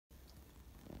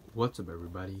What's up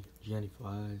everybody, Gianni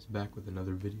Flies back with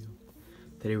another video.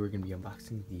 Today we're going to be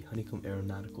unboxing the Honyecomb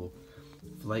Aeronautical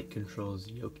Flight Controls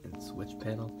Yoke and Switch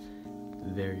panel.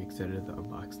 Very excited to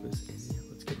unbox this, and yeah,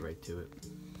 let's get right to it.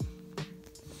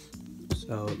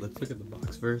 So let's look at the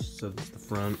box first. So this is the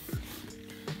front,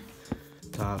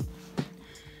 top,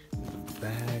 the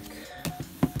back.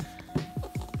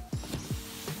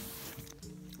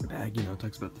 You know,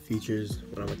 talks about the features.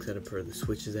 What I'm excited for, the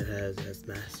switches it has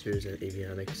masters and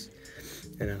avionics,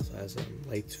 and it also has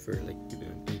lights for like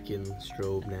beacon,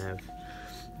 strobe, nav.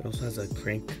 It also has a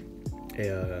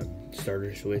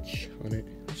starter switch on it,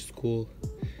 which is cool,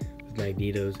 with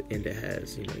magnetos, and it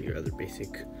has, you know, your other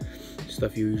basic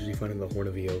stuff you usually find in the horn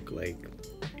of a yoke, like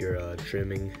your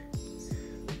trimming,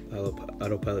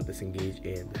 autopilot disengage,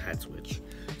 and the hat switch.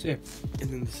 So yeah, and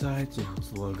then the sides, you know, it's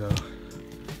the logo.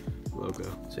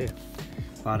 So yeah,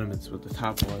 bottom is what the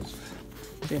top was.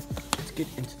 So yeah, let's get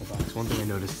into the box. One thing I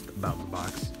noticed about the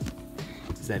box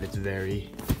is that it's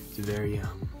very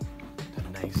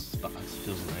nice box.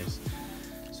 Feels nice.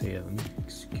 So yeah,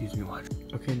 excuse me watch.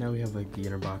 Okay, now we have like the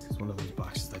inner box. It's one of those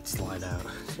boxes that slide out.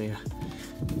 So yeah,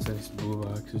 it's a nice blue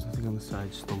box. There's nothing on the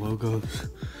side, just the logos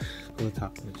on the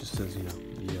top, and it just says, you know,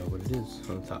 what it is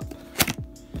on the top.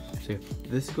 So yeah,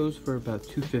 this goes for about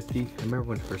 $250. I remember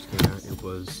when it first came out, it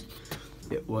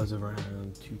was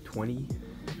around $220.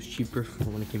 It was cheaper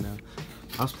when it came out.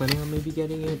 I was planning on maybe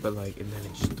getting it, but like, and then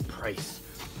it's just the price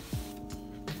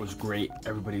was great.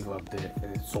 Everybody loved it,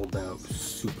 and it sold out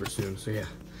super soon. So yeah,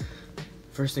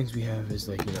 first things we have is,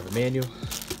 like, you know, the manual.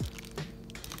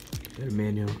 The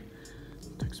manual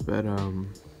talks about I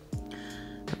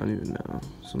don't even know,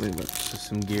 something about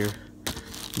system gear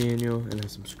manual, and then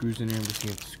some screws in there. I'm just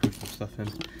gonna screw some stuff in.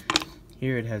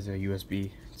 Here it has a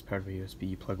USB. It's part of a USB.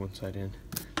 You plug one side in.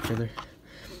 Further,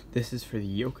 this is for the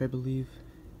yoke, I believe.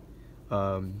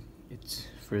 It's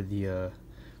for the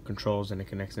controls, and it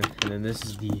connects in. And then this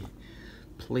is the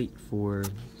plate for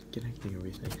connecting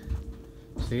everything.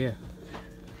 So yeah.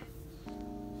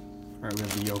 Alright, we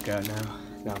have the yoke out now.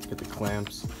 Now let's get the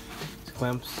clamps. These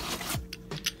clamps,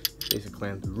 basic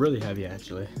clamps, really heavy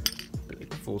actually.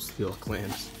 Like full steel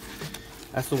clamps.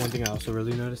 That's the one thing I also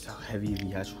really noticed, how heavy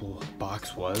the actual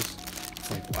box was.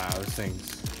 It's like, wow, this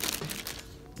thing's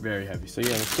very heavy. So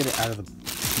yeah, let's get it out of the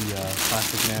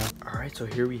plastic now. Alright, so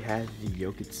here we have the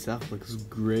yoke itself. Looks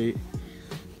great.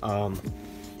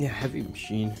 Yeah, heavy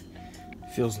machine.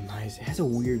 Feels nice. It has a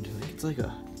weird, like, it's like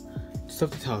a, it's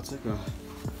tough to tell, it's like a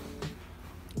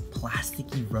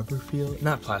plasticky rubber feel.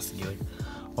 Not plasticky, like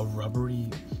a rubbery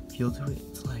feel to it.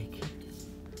 It's like,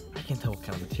 I can't tell what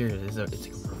kind of material it is. It's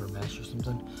like a rubber mesh or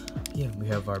something. Yeah, we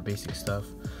have our basic stuff.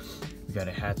 We got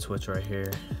a hat switch right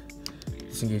here.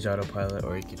 Disengage autopilot,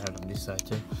 or you can have it on this side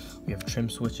too. We have trim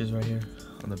switches right here.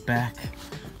 On the back,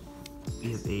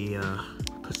 we have a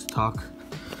push to talk.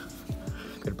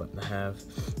 Good button to have.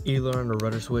 Aileron or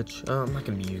rudder switch. I'm not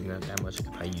gonna be using that much. I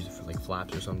could probably use it for like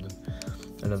flaps or something.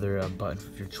 Another button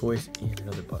of your choice, and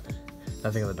another button.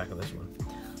 Nothing on the back of this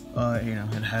one. You know,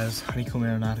 it has Honeycomb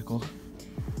Aeronautical.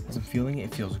 As I'm feeling it,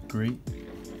 it feels great.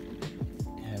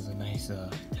 It has a nice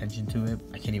tension to it.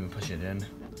 I can't even push it in.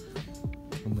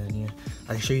 And then yeah,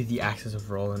 I can show you the axis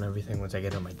of roll and everything once I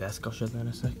get on my desk. I'll show that in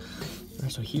a sec.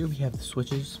 Alright, so here we have the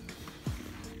switches.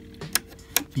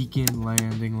 Beacon,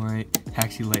 landing light,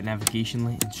 taxi light, navigation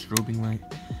light, and strobing light.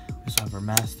 We also have our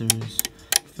masters.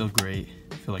 Feel great.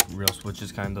 Feel like real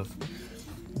switches kind of.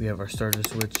 We have our starter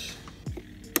switch.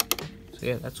 So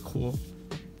yeah, that's cool.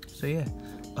 So yeah,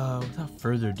 without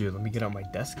further ado, let me get on my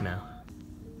desk now.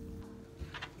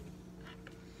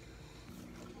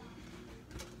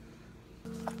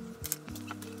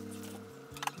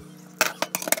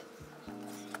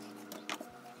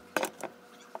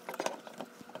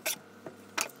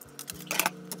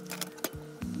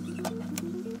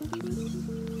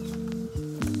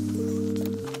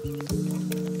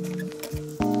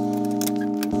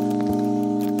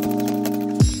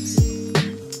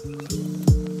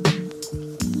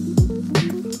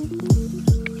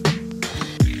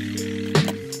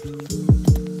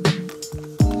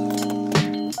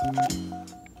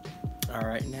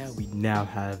 Now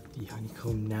have the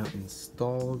Honeycomb now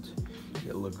installed.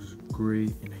 It looks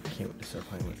great, and I can't wait to start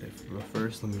playing with it. But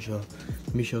first, let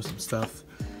me show some stuff.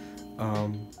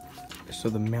 So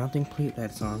the mounting plate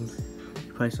that's on,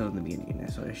 you probably saw it in the beginning,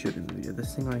 so I showed it in the video.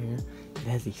 This thing right here, it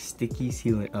has a sticky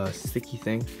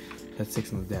thing that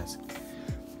sticks on the desk.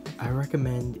 I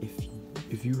recommend,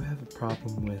 if you have a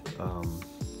problem with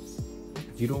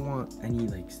if you don't want any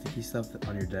like sticky stuff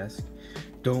on your desk,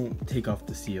 don't take off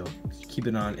the seal. Keep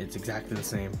it on. It's exactly the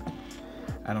same.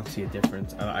 I don't see a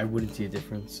difference. I wouldn't see a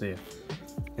difference. So yeah,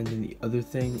 And then the other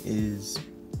thing is,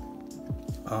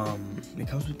 it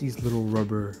comes with these little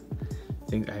rubber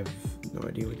things. I have no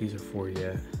idea what these are for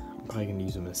yet. I'm probably gonna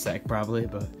use them in a sec, probably,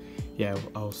 but yeah,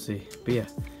 I'll see. But yeah,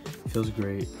 it feels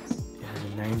great. It has a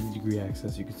 90-degree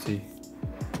access, you can see.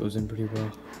 Goes in pretty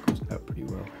well, goes out pretty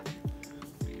well.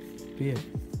 But yeah,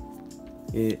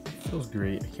 it feels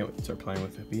great. I can't wait to start playing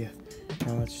with it. But yeah,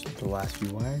 now let's just do the last few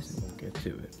wires and we'll get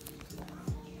to it.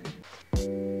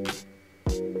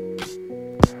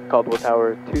 Caldwell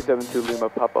Tower, 272 Lima,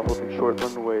 Papa holding short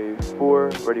runway 4,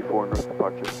 ready for north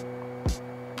departure.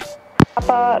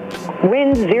 Papa,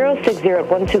 wind 060 at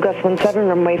 12 gust 17,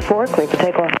 runway 4, clear for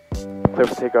takeoff. Clear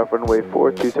for takeoff, runway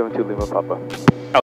 4, 272 Lima, Papa.